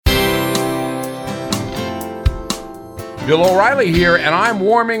Bill O'Reilly here, and I'm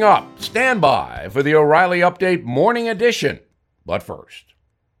warming up. Stand by for the O'Reilly Update Morning Edition. But first,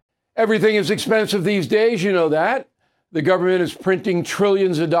 everything is expensive these days, you know that. The government is printing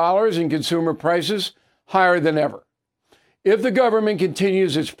trillions of dollars and consumer prices higher than ever. If the government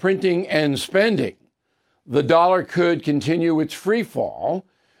continues its printing and spending, the dollar could continue its free fall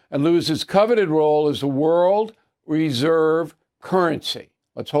and lose its coveted role as the world reserve currency.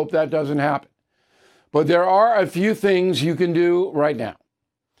 Let's hope that doesn't happen. But there are a few things you can do right now.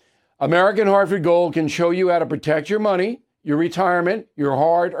 American Hartford Gold can show you how to protect your money, your retirement, your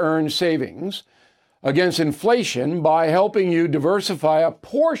hard-earned savings against inflation by helping you diversify a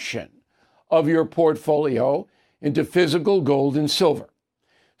portion of your portfolio into physical gold and silver.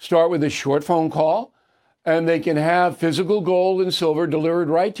 Start with a short phone call, and they can have physical gold and silver delivered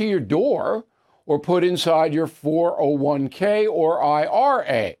right to your door or put inside your 401k or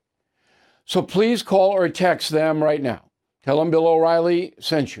IRA. So please call or text them right now. Tell them Bill O'Reilly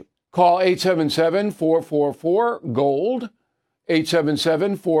sent you. Call 877-444-GOLD,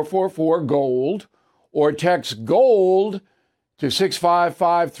 877-444-GOLD, or text GOLD to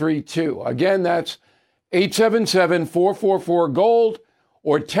 65532. Again, that's 877-444-GOLD,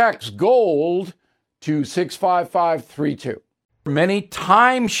 or text GOLD to 65532. Many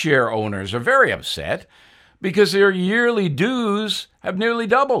timeshare owners are very upset because their yearly dues have nearly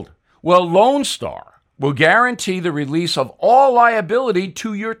doubled. Well, Lone Star will guarantee the release of all liability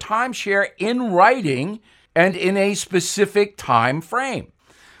to your timeshare in writing and in a specific time frame.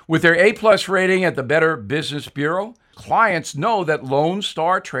 With their A-plus rating at the Better Business Bureau, clients know that Lone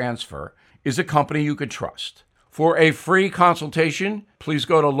Star Transfer is a company you can trust. For a free consultation, please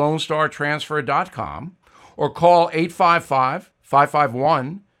go to LoneStarTransfer.com or call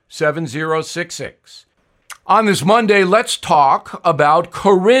 855-551-7066. On this Monday, let's talk about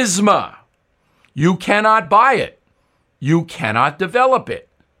charisma. You cannot buy it. You cannot develop it.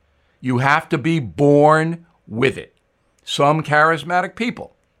 You have to be born with it. Some charismatic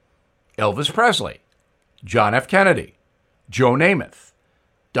people: Elvis Presley, John F. Kennedy, Joe Namath,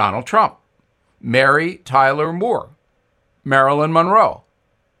 Donald Trump, Mary Tyler Moore, Marilyn Monroe,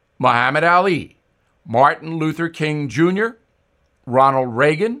 Muhammad Ali, Martin Luther King Jr., Ronald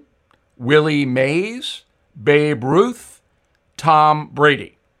Reagan, Willie Mays, Babe Ruth, Tom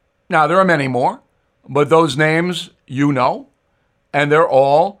Brady. Now, there are many more, but those names you know, and they're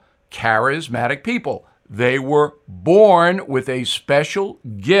all charismatic people. They were born with a special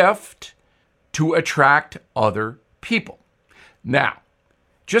gift to attract other people. Now,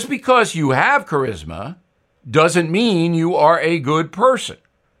 just because you have charisma doesn't mean you are a good person.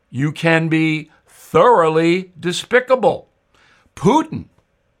 You can be thoroughly despicable. Putin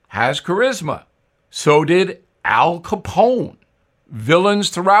has charisma. So did Al Capone. Villains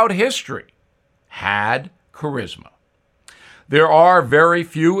throughout history had charisma. There are very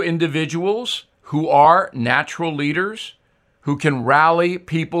few individuals who are natural leaders who can rally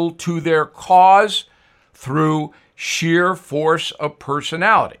people to their cause through sheer force of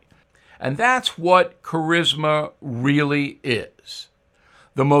personality. And that's what charisma really is.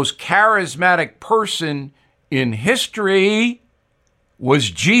 The most charismatic person in history was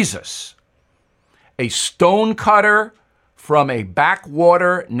Jesus. A stonecutter from a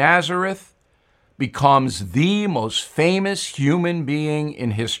backwater Nazareth becomes the most famous human being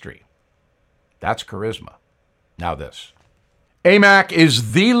in history. That's charisma. Now this. AMAC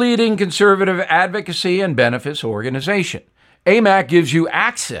is the leading conservative advocacy and benefits organization. AMAC gives you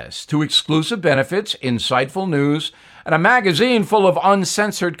access to exclusive benefits, insightful news, and a magazine full of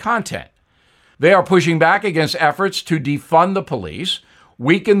uncensored content. They are pushing back against efforts to defund the police,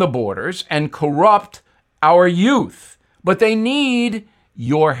 weaken the borders, and corrupt our youth. But they need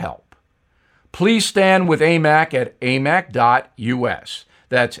your help. Please stand with AMAC at amac.us.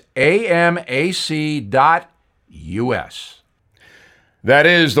 That's AMAC.us. That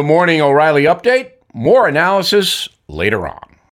is the Morning O'Reilly Update. More analysis later on.